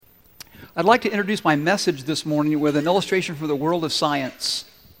I'd like to introduce my message this morning with an illustration from the world of science.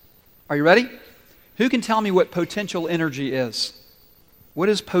 Are you ready? Who can tell me what potential energy is? What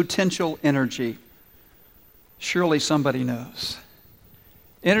is potential energy? Surely somebody knows.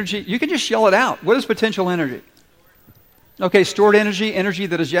 Energy, you can just yell it out. What is potential energy? Okay, stored energy, energy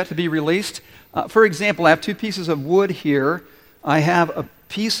that is yet to be released. For example, I have two pieces of wood here. I have a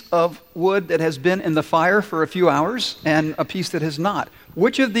piece of wood that has been in the fire for a few hours and a piece that has not.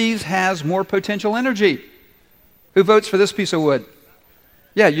 Which of these has more potential energy? Who votes for this piece of wood?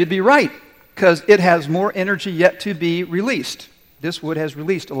 Yeah, you'd be right, because it has more energy yet to be released. This wood has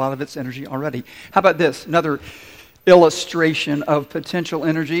released a lot of its energy already. How about this? Another illustration of potential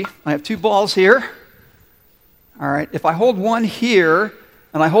energy. I have two balls here. All right, if I hold one here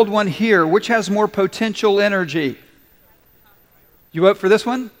and I hold one here, which has more potential energy? You vote for this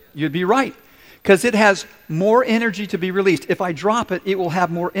one? You'd be right, because it has more energy to be released. If I drop it, it will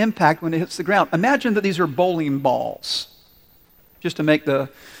have more impact when it hits the ground. Imagine that these are bowling balls. Just to make the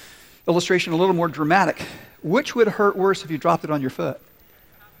illustration a little more dramatic, which would hurt worse if you dropped it on your foot?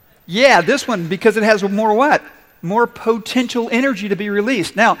 Yeah, this one, because it has more what? More potential energy to be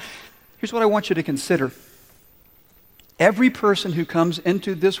released. Now, here's what I want you to consider. Every person who comes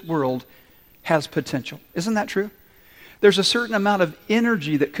into this world has potential. Isn't that true? There's a certain amount of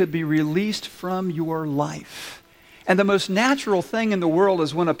energy that could be released from your life. And the most natural thing in the world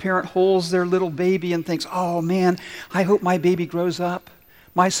is when a parent holds their little baby and thinks, oh man, I hope my baby grows up,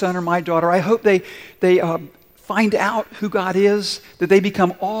 my son or my daughter. I hope they find out who God is, that they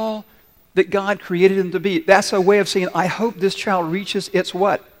become all that God created them to be. That's a way of saying, I hope this child reaches its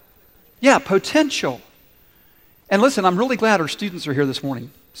what? Yeah, potential. And listen, I'm really glad our students are here this morning.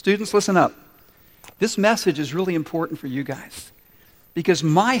 Students, listen up. This message is really important for you guys, because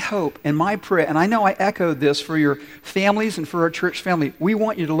my hope and my prayer, and I know I echo this for your families and for our church family, we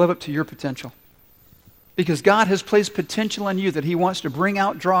want you to live up to your potential. Because God has placed potential in you that He wants to bring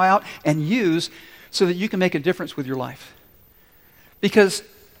out, draw out, and use so that you can make a difference with your life. Because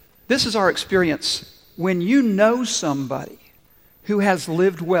this is our experience. When you know somebody who has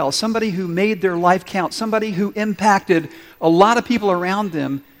lived well, somebody who made their life count, somebody who impacted a lot of people around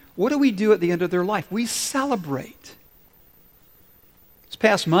them, what do we do at the end of their life? We celebrate. This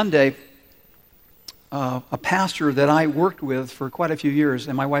past Monday, a pastor that I worked with for quite a few years,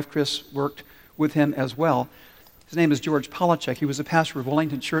 and my wife Chris worked with him as well. His name is George Polachek. He was a pastor of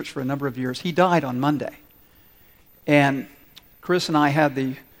Wellington Church for a number of years. He died on Monday. And Chris and I had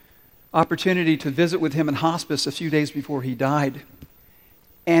the opportunity to visit with him in hospice a few days before he died.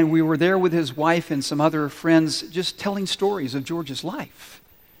 And we were there with his wife and some other friends just telling stories of George's life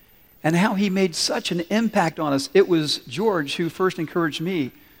and how he made such an impact on us. It was George who first encouraged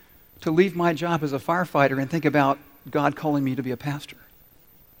me to leave my job as a firefighter and think about God calling me to be a pastor.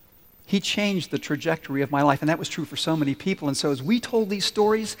 He changed the trajectory of my life, and that was true for so many people. And so as we told these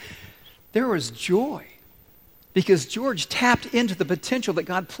stories, there was joy, because George tapped into the potential that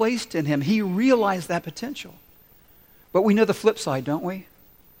God placed in him. He realized that potential. But we know the flip side, don't we?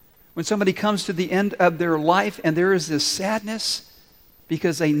 When somebody comes to the end of their life and there is this sadness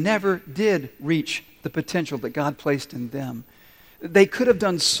because they never did reach the potential that God placed in them. They could have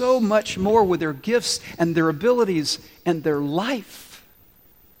done so much more with their gifts and their abilities and their life.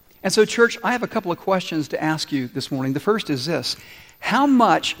 And so, church, I have a couple of questions to ask you this morning. The first is this: how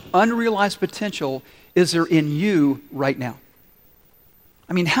much unrealized potential is there in you right now?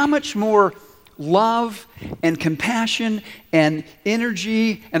 I mean, how much more love and compassion and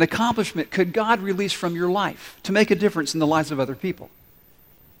energy and accomplishment could God release from your life to make a difference in the lives of other people?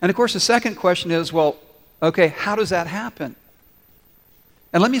 And of course, the second question is, well, okay, how does that happen?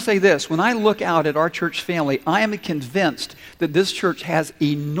 And let me say this: when I look out at our church family, I am convinced that this church has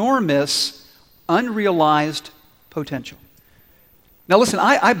enormous, unrealized potential. Now listen,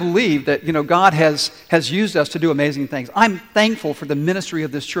 I believe that God has used us to do amazing things. I'm thankful for the ministry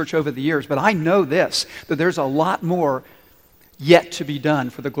of this church over the years, but I know this, that there's a lot more yet to be done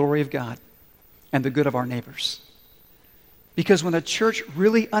for the glory of God and the good of our neighbors. Because when a church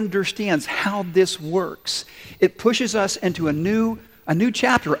really understands how this works, it pushes us into a new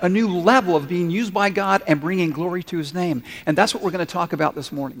chapter, a new level of being used by God and bringing glory to His name. And that's what we're going to talk about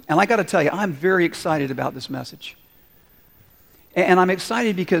this morning. And I got to tell you, I'm very excited about this message. And I'm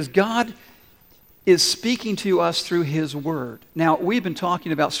excited because God is speaking to us through His Word. Now, we've been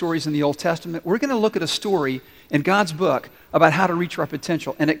talking about stories in the Old Testament. We're going to look at a story in God's book about how to reach our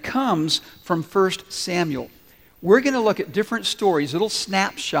potential. And it comes from 1 Samuel. We're going to look at different stories, little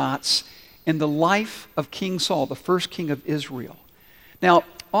snapshots in the life of King Saul, the first king of Israel. Now,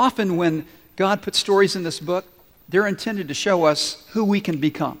 often when God puts stories in this book, they're intended to show us who we can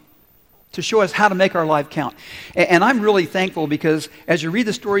become. to show us how to make our life count. And I'm really thankful because as you read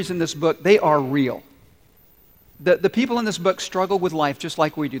the stories in this book, they are real. The people in this book struggle with life just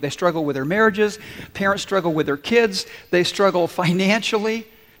like we do. They struggle with their marriages. Parents struggle with their kids. They struggle financially.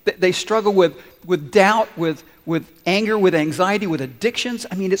 They struggle with doubt, with anger, with anxiety, with addictions.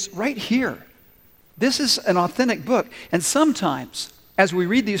 I mean, it's right here. This is an authentic book. And sometimes, as we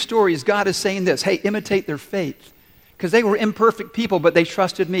read these stories, God is saying this, hey, imitate their faith. Because they were imperfect people, but they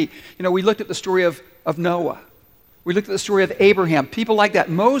trusted me. You know, we looked at the story of Noah. We looked at the story of Abraham. People like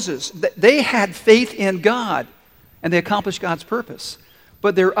that. Moses, they had faith in God, and they accomplished God's purpose.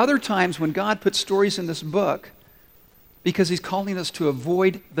 But there are other times when God puts stories in this book because he's calling us to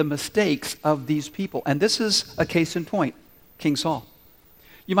avoid the mistakes of these people. And this is a case in point, King Saul.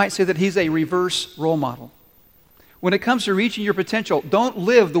 You might say that he's a reverse role model. When it comes to reaching your potential, don't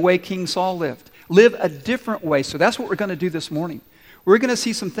live the way King Saul lived. Live a different way. So that's what we're going to do this morning. We're going to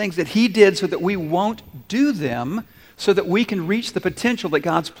see some things that he did so that we won't do them, so that we can reach the potential that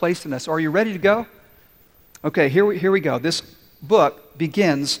God's placed in us. Are you ready to go? Okay, here we go. This book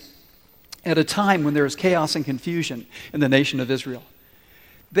begins at a time when there is chaos and confusion in the nation of Israel.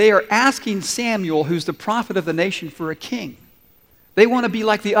 They are asking Samuel, who's the prophet of the nation, for a king. They want to be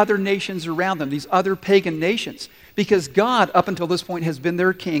like the other nations around them, these other pagan nations, because God, up until this point, has been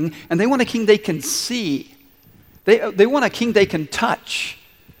their king, and they want a king they can see. They want a king they can touch.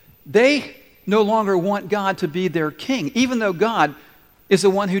 They no longer want God to be their king, even though God is the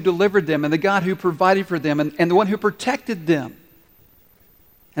one who delivered them and the God who provided for them and the one who protected them.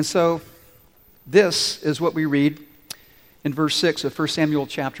 And so this is what we read in verse 6 of 1 Samuel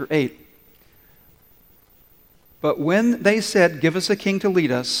chapter 8. But when they said, give us a king to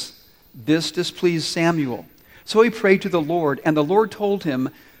lead us, this displeased Samuel. So he prayed to the Lord, and the Lord told him,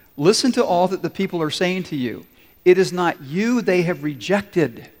 listen to all that the people are saying to you. It is not you they have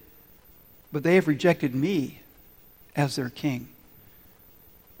rejected, but they have rejected me as their king.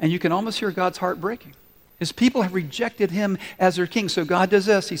 And you can almost hear God's heart breaking. His people have rejected him as their king. So God does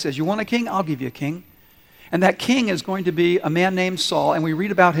this. He says, you want a king? I'll give you a king. And that king is going to be a man named Saul. And we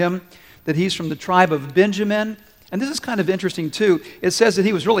read about him that he's from the tribe of Benjamin. And this is kind of interesting too. It says that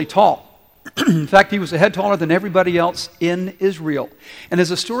he was really tall. In fact, he was a head taller than everybody else in Israel. And as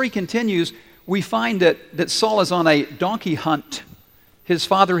the story continues, we find that Saul is on a donkey hunt. His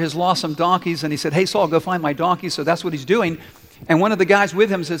father has lost some donkeys, and he said, hey, Saul, go find my donkeys. So that's what he's doing. And one of the guys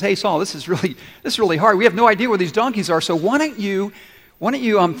with him says, hey, Saul, this is really hard. We have no idea where these donkeys are, so why don't you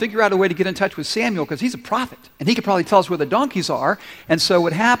figure out a way to get in touch with Samuel, because he's a prophet, and he could probably tell us where the donkeys are. And so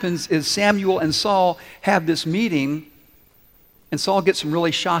what happens is Samuel and Saul have this meeting, and Saul gets some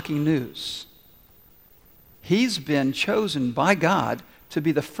really shocking news. He's been chosen by God to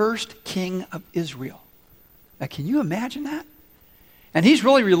be the first king of Israel. Now, can you imagine that? And he's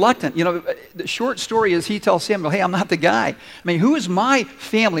really reluctant. You know, the short story is he tells Samuel, hey, I'm not the guy. I mean, who is my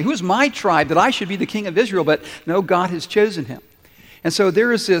family? Who is my tribe that I should be the king of Israel? But no, God has chosen him. And so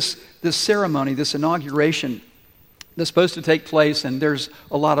there is this ceremony, this inauguration that's supposed to take place, and there's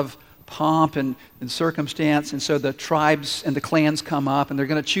a lot of pomp and circumstance. And so the tribes and the clans come up, and they're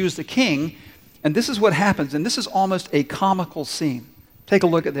going to choose the king. And this is what happens, and this is almost a comical scene. Take a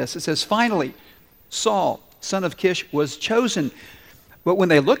look at this. It says, finally, Saul, son of Kish, was chosen. But when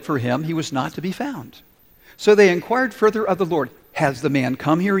they looked for him, he was not to be found. So they inquired further of the Lord, has the man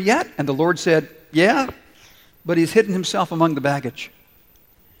come here yet? And the Lord said, yeah, but he's hidden himself among the baggage.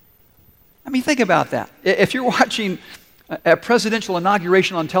 I mean, think about that. If you're watching a presidential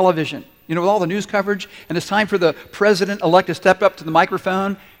inauguration on television, you know, with all the news coverage, and it's time for the president-elect to step up to the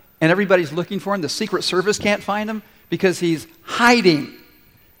microphone, and everybody's looking for him, the Secret Service can't find him because he's hiding.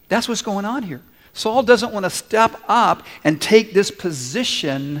 That's what's going on here. Saul doesn't want to step up and take this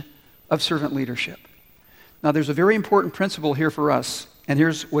position of servant leadership. Now, there's a very important principle here for us, and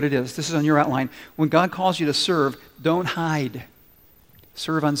here's what it is. This is on your outline. When God calls you to serve, don't hide.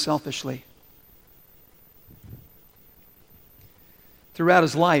 Serve unselfishly. Throughout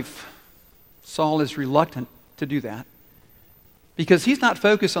his life, Saul is reluctant to do that because he's not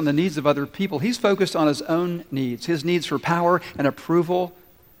focused on the needs of other people. He's focused on his own needs, his needs for power and approval,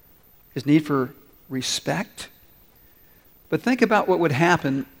 his need for respect. But think about what would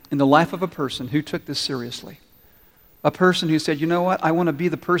happen in the life of a person who took this seriously. A person who said, you know what, I want to be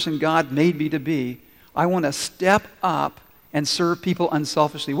the person God made me to be. I want to step up and serve people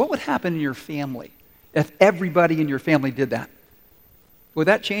unselfishly. What would happen in your family if everybody in your family did that? Would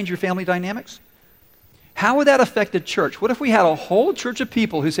that change your family dynamics? How would that affect a church? What if we had a whole church of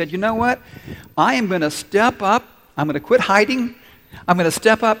people who said, you know what, I am going to step up, I'm going to quit hiding, I'm going to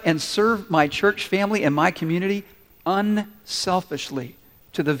step up and serve my church family and my community unselfishly.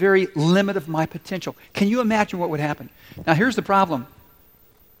 to the very limit of my potential. Can you imagine what would happen? Now, here's the problem.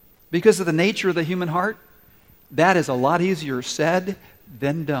 Because of the nature of the human heart, that is a lot easier said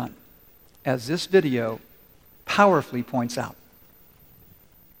than done, as this video powerfully points out.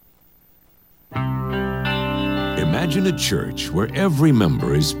 Imagine a church where every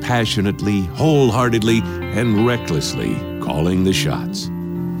member is passionately, wholeheartedly, and recklessly calling the shots.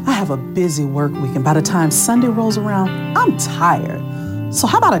 I have a busy work week, and by the time Sunday rolls around, I'm tired. So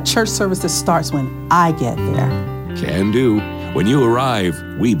how about a church service that starts when I get there? Can do. When you arrive,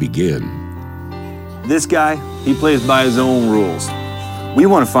 we begin. This guy, he plays by his own rules. We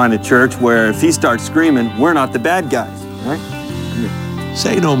want to find a church where if he starts screaming, we're not the bad guys, right?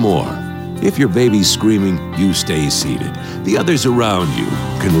 Say no more. If your baby's screaming, you stay seated. The others around you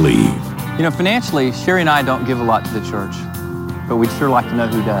can leave. You know, financially, Sherry and I don't give a lot to the church, but we'd sure like to know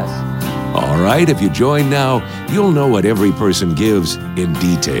who does. All right, if you join now, you'll know what every person gives in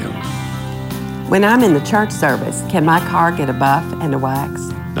detail. When I'm in the church service, can my car get a buff and a wax?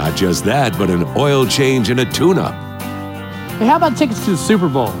 Not just that, but an oil change and a tune-up. Hey, how about tickets to the Super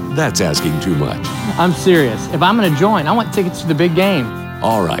Bowl? That's asking too much. I'm serious. If I'm going to join, I want tickets to the big game.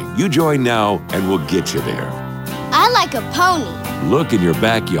 All right, you join now and we'll get you there. I like a pony. Look in your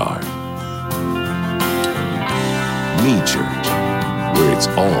backyard. Me Church, where it's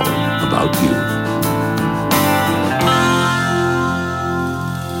all about you.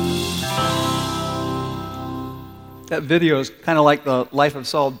 That video is kind of like the life of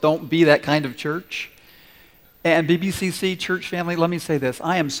Saul. Don't be that kind of church. And BBCC church family, let me say this.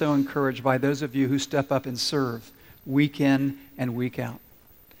 I am so encouraged by those of you who step up and serve week in and week out.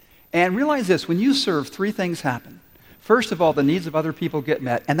 And realize this, when you serve, three things happen. First of all, the needs of other people get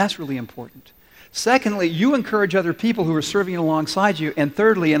met, and that's really important. Secondly, you encourage other people who are serving alongside you. And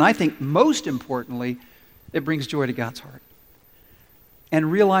thirdly, and I think most importantly, it brings joy to God's heart.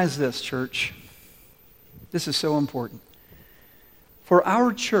 And realize this, church. This is so important. For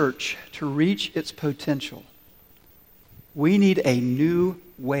our church to reach its potential, we need a new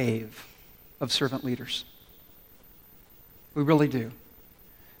wave of servant leaders. We really do.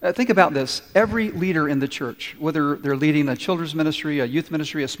 Think about this. Every leader in the church, whether they're leading a children's ministry, a youth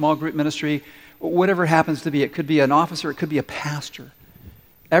ministry, a small group ministry, whatever it happens to be, it could be an officer, it could be a pastor.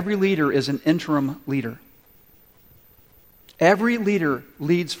 Every leader is an interim leader. Every leader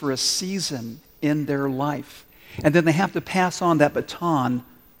leads for a season in their life. And then they have to pass on that baton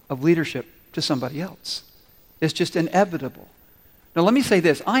of leadership to somebody else. It's just inevitable. Now let me say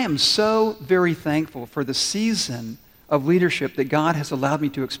this. I am so very thankful for the season of leadership that God has allowed me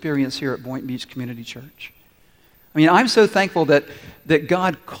to experience here at Boynton Beach Community Church. I mean, I'm so thankful that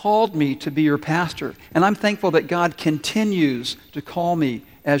God called me to be your pastor. And I'm thankful that God continues to call me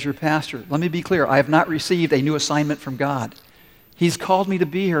as your pastor. Let me be clear. I have not received a new assignment from God. He's called me to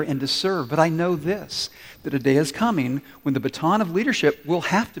be here and to serve. But I know this, that a day is coming when the baton of leadership will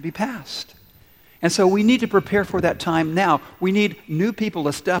have to be passed. And so we need to prepare for that time now. We need new people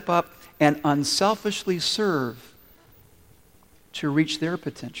to step up and unselfishly serve to reach their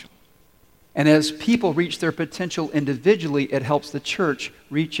potential. And as people reach their potential individually, it helps the church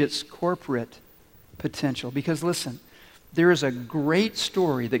reach its corporate potential. Because listen, there is a great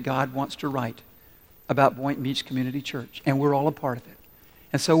story that God wants to write about Boynton Beach Community Church, and we're all a part of it.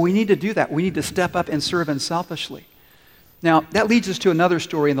 And so we need to do that. We need to step up and serve unselfishly. Now, that leads us to another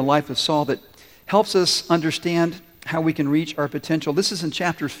story in the life of Saul that helps us understand how we can reach our potential. This is in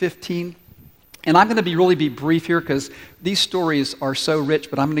chapter 15. And I'm going to really be brief here because these stories are so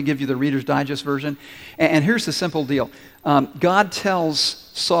rich, but I'm going to give you the Reader's Digest version. And here's the simple deal. God tells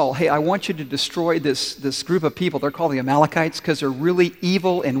Saul, hey, I want you to destroy this group of people. They're called the Amalekites because they're really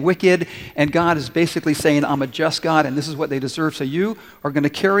evil and wicked. And God is basically saying, I'm a just God and this is what they deserve. So you are going to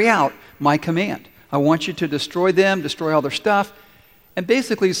carry out my command. I want you to destroy them, destroy all their stuff. And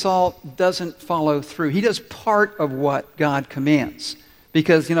basically Saul doesn't follow through. He does part of what God commands.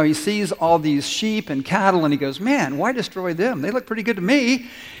 Because, he sees all these sheep and cattle and he goes, man, why destroy them? They look pretty good to me.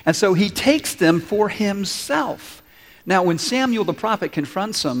 And so he takes them for himself. Now, when Samuel the prophet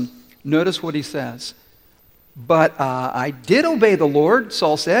confronts him, notice what he says. But I did obey the Lord,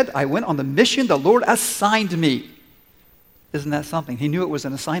 Saul said. I went on the mission the Lord assigned me. Isn't that something? He knew it was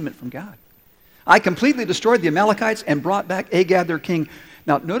an assignment from God. I completely destroyed the Amalekites and brought back Agag, their king.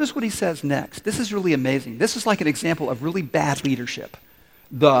 Now, notice what he says next. This is really amazing. This is like an example of really bad leadership.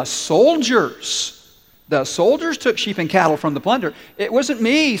 The soldiers took sheep and cattle from the plunder. It wasn't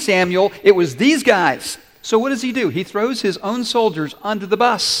me, Samuel. It was these guys. So what does he do? He throws his own soldiers under the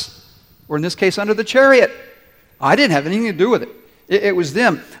bus, or in this case, under the chariot. I didn't have anything to do with it. It was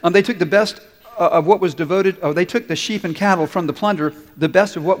them. They took the best of what was devoted, they took the sheep and cattle from the plunder, the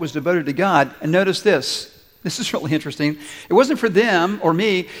best of what was devoted to God. And notice this. This is really interesting. It wasn't for them or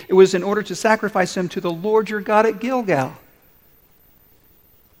me. It was in order to sacrifice them to the Lord your God at Gilgal.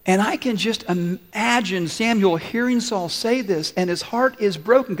 And I can just imagine Samuel hearing Saul say this, and his heart is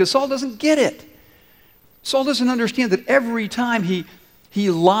broken because Saul doesn't get it. Saul doesn't understand that every time he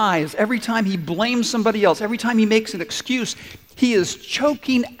lies, every time he blames somebody else, every time he makes an excuse, he is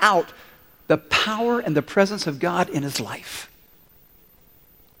choking out the power and the presence of God in his life.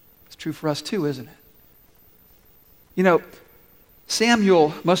 It's true for us too, isn't it? You know,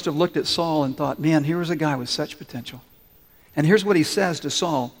 Samuel must have looked at Saul and thought, man, here was a guy with such potential. And here's what he says to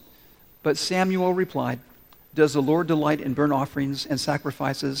Saul. But Samuel replied, does the Lord delight in burnt offerings and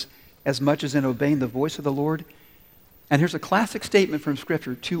sacrifices as much as in obeying the voice of the Lord? And here's a classic statement from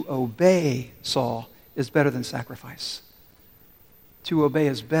Scripture. To obey, Saul, is better than sacrifice. To obey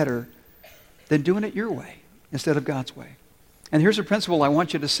is better than doing it your way instead of God's way. And here's a principle I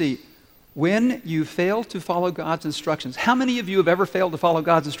want you to see. When you fail to follow God's instructions, how many of you have ever failed to follow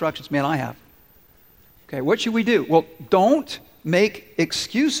God's instructions? Man, I have. Okay, what should we do? Well, don't make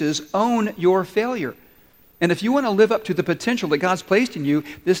excuses. Own your failure. And if you want to live up to the potential that God's placed in you,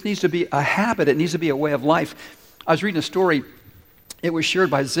 this needs to be a habit. It needs to be a way of life. I was reading a story. It was shared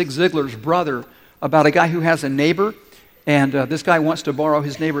by Zig Ziglar's brother about a guy who has a neighbor, and this guy wants to borrow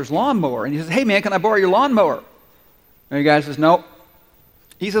his neighbor's lawnmower. And he says, hey, man, can I borrow your lawnmower? And the guy says, no.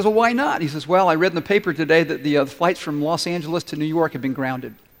 He says, well, why not? He says, well, I read in the paper today that the flights from Los Angeles to New York have been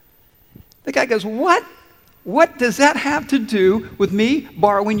grounded. The guy goes, what? What does that have to do with me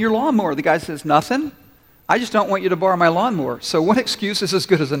borrowing your lawnmower? The guy says, nothing. I just don't want you to borrow my lawnmower. So one excuse is as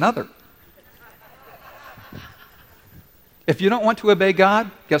good as another. If you don't want to obey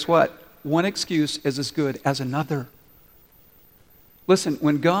God, guess what? One excuse is as good as another. Listen,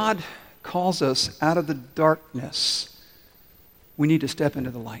 when God calls us out of the darkness, we need to step into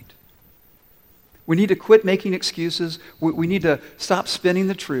the light. We need to quit making excuses. We need to stop spinning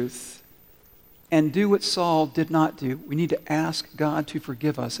the truth and do what Saul did not do. We need to ask God to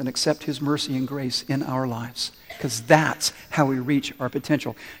forgive us and accept his mercy and grace in our lives, because that's how we reach our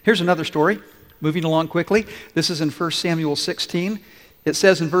potential. Here's another story, moving along quickly. This is in 1 Samuel 16. It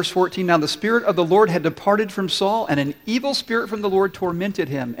says in verse 14, now the Spirit of the Lord had departed from Saul, and an evil spirit from the Lord tormented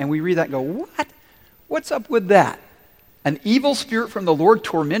him. And we read that and go, what? What's up with that? An evil spirit from the Lord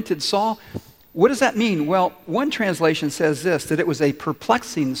tormented Saul? What does that mean? Well, one translation says this, that it was a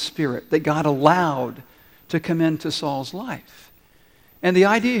perplexing spirit that God allowed to come into Saul's life. And the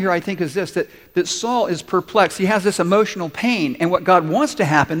idea here, I think, is this, that Saul is perplexed. He has this emotional pain, and what God wants to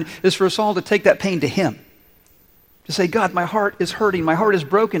happen is for Saul to take that pain to him. To say, God, my heart is hurting, my heart is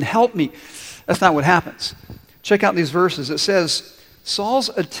broken, help me. That's not what happens. Check out these verses. It says, Saul's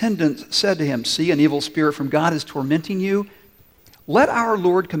attendant said to him, see, an evil spirit from God is tormenting you. Let our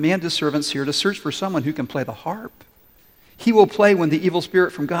Lord command his servants here to search for someone who can play the harp. He will play when the evil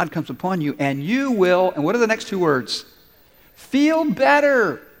spirit from God comes upon you, and you will, and what are the next two words? Feel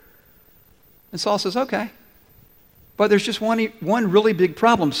better. And Saul says, okay. But there's just one really big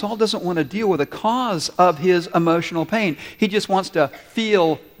problem. Saul doesn't want to deal with the cause of his emotional pain. He just wants to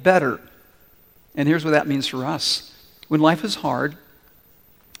feel better. And here's what that means for us. When life is hard,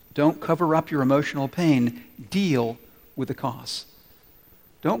 don't cover up your emotional pain. Deal with the cause.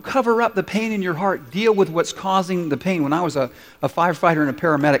 Don't cover up the pain in your heart. Deal with what's causing the pain. When I was a firefighter and a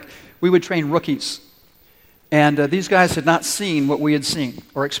paramedic, we would train rookies. And these guys had not seen what we had seen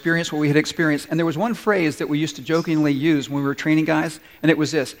or experienced what we had experienced. And there was one phrase that we used to jokingly use when we were training guys, and it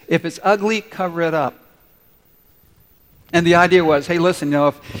was this: if it's ugly, cover it up. And the idea was, hey, listen, you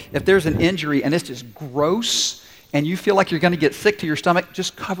know, if there's an injury and it's just gross and you feel like you're going to get sick to your stomach,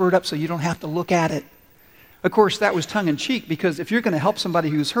 just cover it up so you don't have to look at it. Of course, that was tongue-in-cheek, because if you're going to help somebody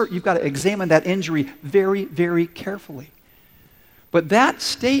who's hurt, you've got to examine that injury very, very carefully. But that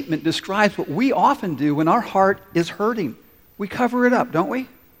statement describes what we often do when our heart is hurting. We cover it up, don't we?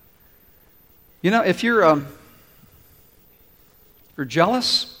 You know, if you're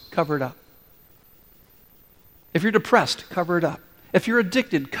jealous, cover it up. If you're depressed, cover it up. If you're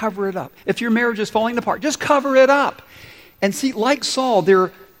addicted, cover it up. If your marriage is falling apart, just cover it up. And see, like Saul, there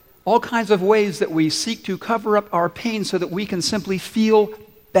are all kinds of ways that we seek to cover up our pain so that we can simply feel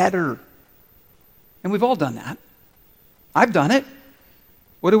better. And we've all done that. I've done it.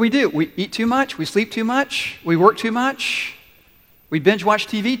 What do? We eat too much, we sleep too much, we work too much, we binge watch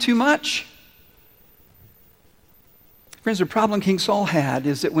TV too much. Friends, the problem King Saul had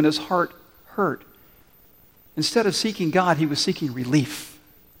is that when his heart hurt, instead of seeking God, he was seeking relief.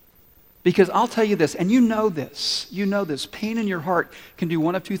 Because I'll tell you this, and you know this, pain in your heart can do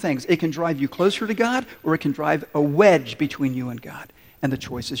one of two things. It can drive you closer to God, or it can drive a wedge between you and God, and the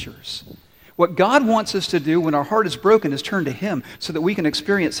choice is yours. What God wants us to do when our heart is broken is turn to Him so that we can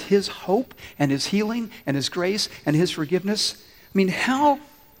experience His hope and His healing and His grace and His forgiveness. I mean, how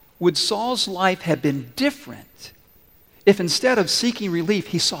would Saul's life have been different if instead of seeking relief,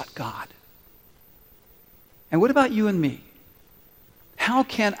 he sought God? And what about you and me? How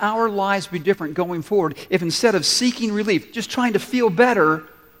can our lives be different going forward if instead of seeking relief, just trying to feel better,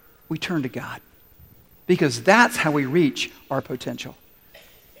 we turn to God? Because that's how we reach our potential.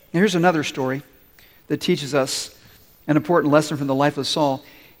 Now, here's another story that teaches us an important lesson from the life of Saul.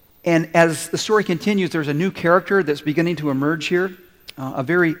 And as the story continues, there's a new character that's beginning to emerge here, a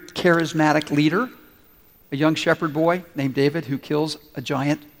very charismatic leader, a young shepherd boy named David who kills a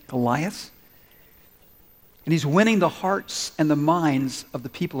giant, Goliath. And he's winning the hearts and the minds of the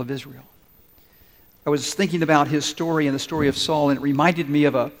people of Israel. I was thinking about his story and the story of Saul, and it reminded me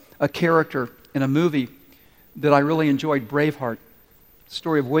of a character in a movie that I really enjoyed, Braveheart.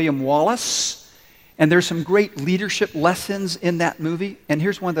 Story of William Wallace, and there's some great leadership lessons in that movie, and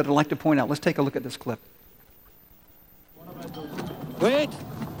here's one that I'd like to point out. Let's take a look at this clip. Wait!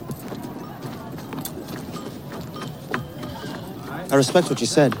 I respect what you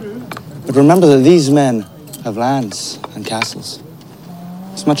said, but remember that these men have lands and castles.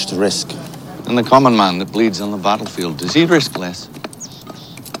 It's much to risk. And the common man that bleeds on the battlefield, does he risk less?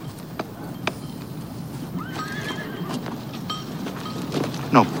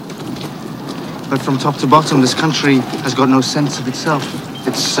 No. But from top to bottom, this country has got no sense of itself.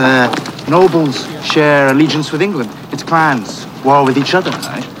 Its nobles share allegiance with England. Its clans war with each other.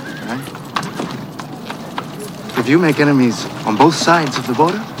 Right? If you make enemies on both sides of the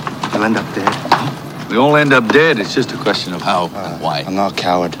border, you'll end up dead. We all end up dead. It's just a question of how and why. I'm not a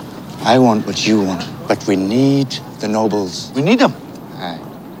coward. I want what you want, but we need the nobles. We need them. Aye.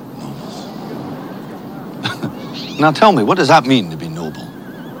 Now tell me, what does that mean to be noble?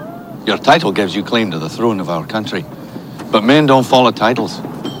 Your title gives you claim to the throne of our country. But men don't follow titles.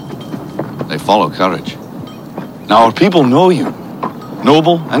 They follow courage. Now our people know you.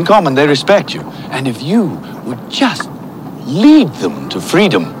 Noble and common, they respect you. And if you would just lead them to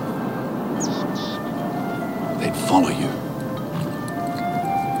freedom, they'd follow you.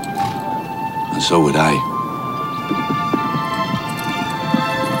 And so would I.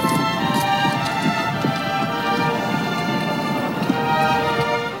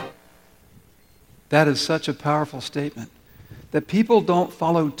 That is such a powerful statement. That people don't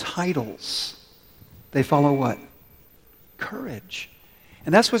follow titles. They follow what? Courage.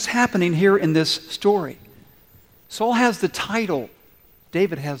 And that's what's happening here in this story. Saul has the title.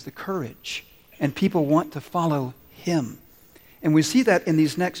 David has the courage. And people want to follow him. And we see that in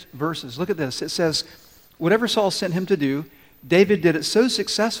these next verses. Look at this. It says, whatever Saul sent him to do, David did it so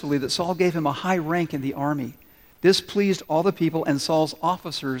successfully that Saul gave him a high rank in the army. This pleased all the people and Saul's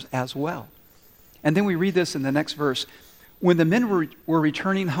officers as well. And then we read this in the next verse. When the men were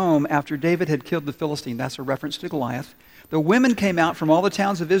returning home after David had killed the Philistine, that's a reference to Goliath, the women came out from all the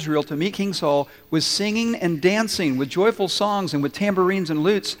towns of Israel to meet King Saul with singing and dancing, with joyful songs and with tambourines and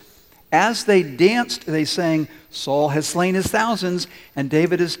lutes. As they danced, they sang, Saul has slain his thousands and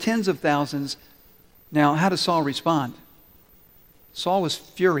David his tens of thousands. Now, how does Saul respond? Saul was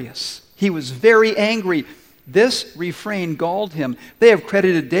furious. He was very angry. This refrain galled him. They have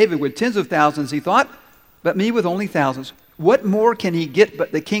credited David with tens of thousands, he thought, but me with only thousands. What more can he get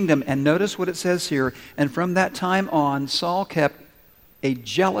but the kingdom? And notice what it says here. And from that time on, Saul kept a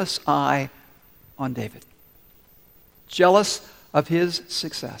jealous eye on David. Jealous of his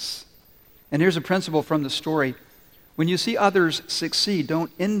success. And here's a principle from the story. When you see others succeed,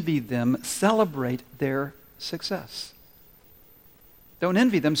 don't envy them. Celebrate their success. Don't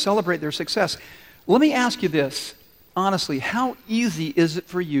envy them. Celebrate their success. Let me ask you this, honestly, how easy is it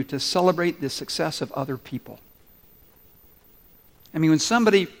for you to celebrate the success of other people? I mean, when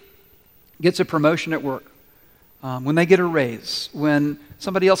somebody gets a promotion at work, when they get a raise, when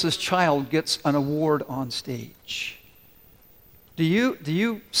somebody else's child gets an award on stage, do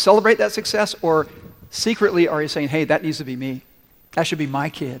you celebrate that success, or secretly are you saying, hey, that needs to be me? That should be my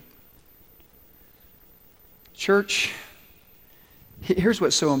kid? Church, here's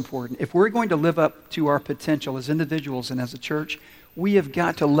what's so important. If we're going to live up to our potential as individuals and as a church, we have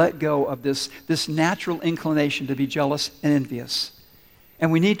got to let go of this natural inclination to be jealous and envious.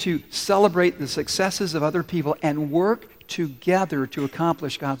 And we need to celebrate the successes of other people and work together to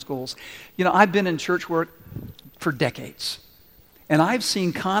accomplish God's goals. You know, I've been in church work for decades. And I've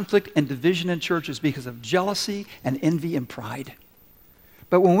seen conflict and division in churches because of jealousy and envy and pride.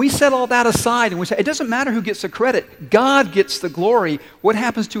 But when we set all that aside and we say, it doesn't matter who gets the credit, God gets the glory, what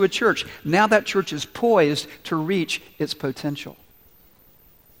happens to a church? Now that church is poised to reach its potential.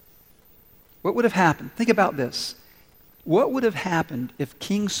 What would have happened? Think about this. What would have happened if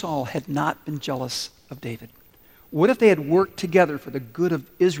King Saul had not been jealous of David? What if they had worked together for the good of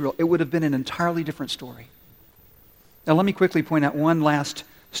Israel? It would have been an entirely different story. Now let me quickly point out one last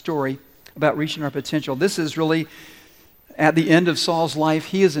story about reaching our potential. This is really at the end of Saul's life.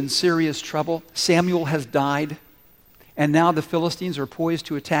 He is in serious trouble. Samuel has died, and now the Philistines are poised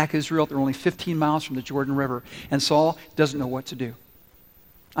to attack Israel. They're only 15 miles from the Jordan River, and Saul doesn't know what to do.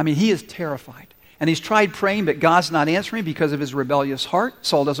 I mean, he is terrified. And he's tried praying, but God's not answering because of his rebellious heart.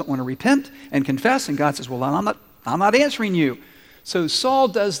 Saul doesn't want to repent and confess, and God says, well, I'm not answering you. So Saul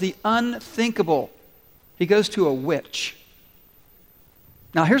does the unthinkable. He goes to a witch.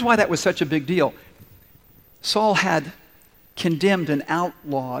 Now, here's why that was such a big deal. Saul had condemned and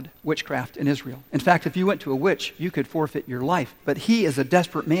outlawed witchcraft in Israel. In fact, if you went to a witch, you could forfeit your life. But he is a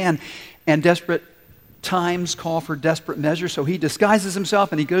desperate man, and desperate times call for desperate measures, so he disguises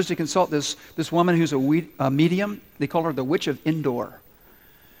himself and he goes to consult this woman who's a medium. They call her the Witch of Endor.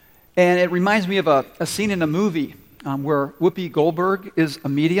 And it reminds me of a scene in a movie where Whoopi Goldberg is a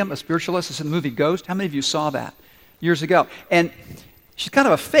medium, a spiritualist. It's in the movie Ghost. How many of you saw that years ago? And she's kind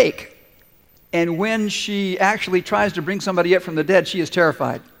of a fake. And when she actually tries to bring somebody up from the dead, she is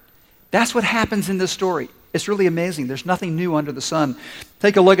terrified. That's what happens in this story. It's really amazing. There's nothing new under the sun.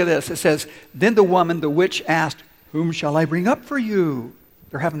 Take a look at this. It says, then the woman, the witch, asked, whom shall I bring up for you?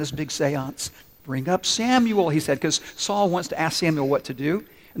 They're having this big seance. Bring up Samuel, he said, because Saul wants to ask Samuel what to do.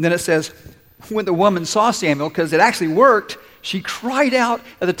 And then it says, when the woman saw Samuel, because it actually worked, she cried out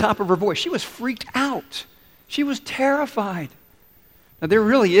at the top of her voice. She was freaked out. She was terrified. Now, there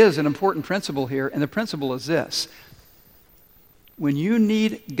really is an important principle here, and the principle is this. When you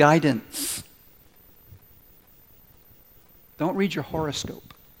need guidance, don't read your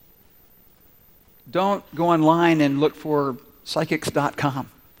horoscope. Don't go online and look for psychics.com.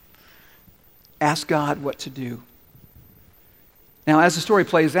 Ask God what to do. Now, as the story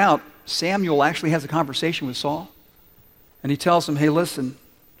plays out, Samuel actually has a conversation with Saul. And he tells him, hey, listen,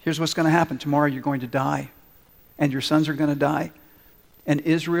 here's what's going to happen. Tomorrow you're going to die. And your sons are going to die. And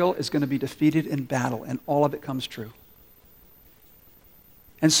Israel is going to be defeated in battle. And all of it comes true.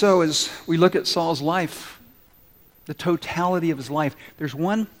 And so as we look at Saul's life, the totality of his life, there's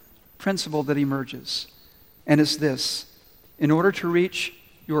one principle that emerges, and it's this. In order to reach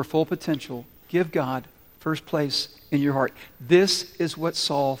your full potential, give God first place in your heart. This is what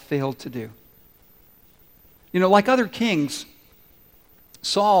Saul failed to do. You know, like other kings,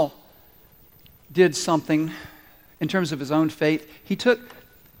 Saul did something in terms of his own faith. He took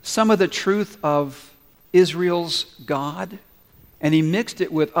some of the truth of Israel's God and he mixed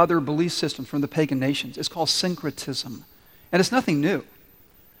it with other belief systems from the pagan nations. It's called syncretism. And it's nothing new.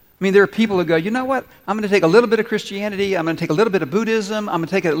 I mean, there are people who go, you know what? I'm going to take a little bit of Christianity. I'm going to take a little bit of Buddhism. I'm going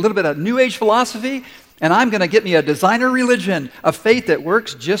to take a little bit of New Age philosophy. And I'm going to get me a designer religion, a faith that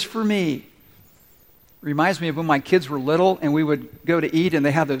works just for me. Reminds me of when my kids were little and we would go to eat and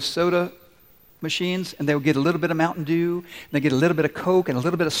they have those soda machines and they would get a little bit of Mountain Dew and they get a little bit of Coke and a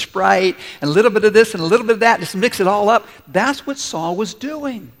little bit of Sprite and a little bit of this and a little bit of that, just mix it all up. That's what Saul was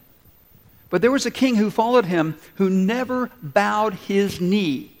doing. But there was a king who followed him who never bowed his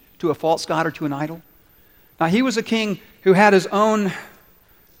knee to a false god or to an idol. Now he was a king who had his own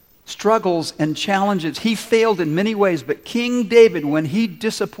struggles and challenges. He failed in many ways, but King David, when he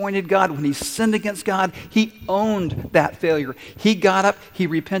disappointed God, when he sinned against God, he owned that failure. He got up, he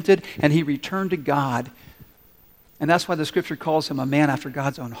repented, and he returned to God. And that's why the scripture calls him a man after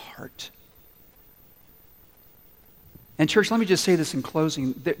God's own heart. And church, let me just say this in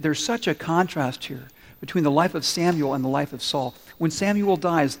closing. There's such a contrast here between the life of Samuel and the life of Saul. When Samuel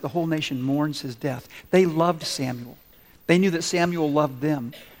dies, the whole nation mourns his death. They loved Samuel. They knew that Samuel loved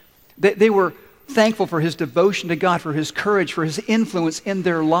them. They were thankful for his devotion to God, for his courage, for his influence in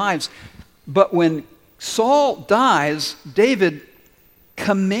their lives. But when Saul dies, David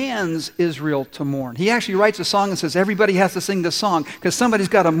commands Israel to mourn. He actually writes a song and says, everybody has to sing this song because somebody's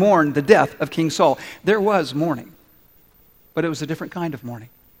got to mourn the death of King Saul. There was mourning, but it was a different kind of mourning.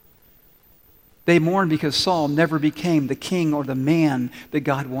 They mourned because Saul never became the king or the man that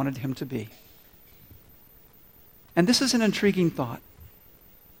God wanted him to be. And this is an intriguing thought.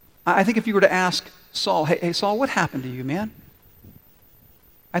 I think if you were to ask Saul, hey Saul, what happened to you, man?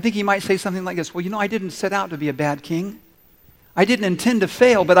 I think he might say something like this, well, you know, I didn't set out to be a bad king. I didn't intend to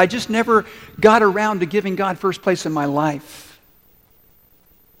fail, but I just never got around to giving God first place in my life.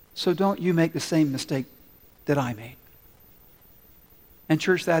 So don't you make the same mistake that I made. And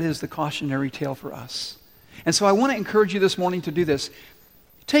church, that is the cautionary tale for us. And so I want to encourage you this morning to do this.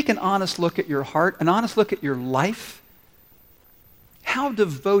 Take an honest look at your heart, an honest look at your life. How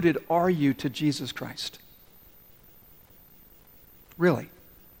devoted are you to Jesus Christ? Really?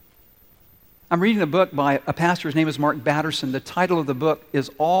 I'm reading a book by a pastor. His name is Mark Batterson. The title of the book is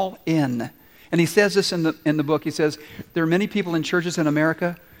All In. And he says this in the book. He says, there are many people in churches in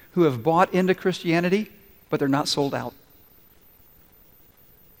America who have bought into Christianity, but they're not sold out.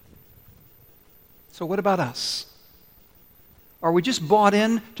 So what about us? Are we just bought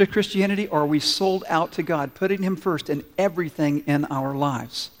in to Christianity, or are we sold out to God, putting Him first in everything in our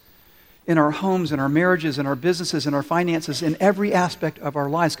lives? In our homes, in our marriages, in our businesses, in our finances, in every aspect of our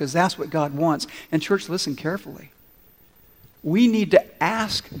lives, because that's what God wants. And church, listen carefully. We need to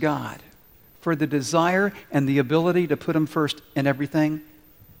ask God for the desire and the ability to put Him first in everything,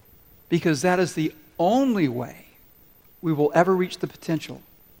 because that is the only way we will ever reach the potential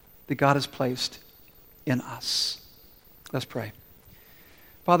that God has placed in us. Let's pray.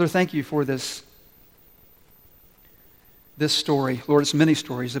 Father, thank you for this story. Lord, it's many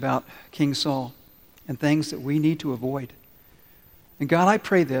stories about King Saul and things that we need to avoid. And God, I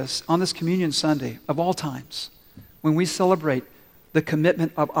pray this on this Communion Sunday of all times, when we celebrate the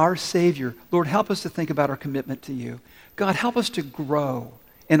commitment of our Savior. Lord, help us to think about our commitment to you. God, help us to grow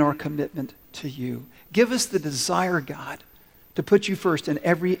in our commitment to you. Give us the desire, God, to put you first in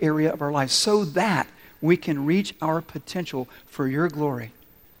every area of our life so that we can reach our potential for your glory.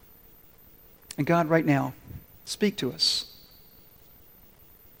 And God, right now, speak to us.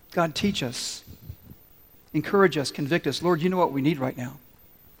 God, teach us. Encourage us, convict us. Lord, you know what we need right now.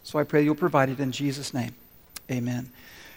 So I pray you'll provide it in Jesus' name. Amen.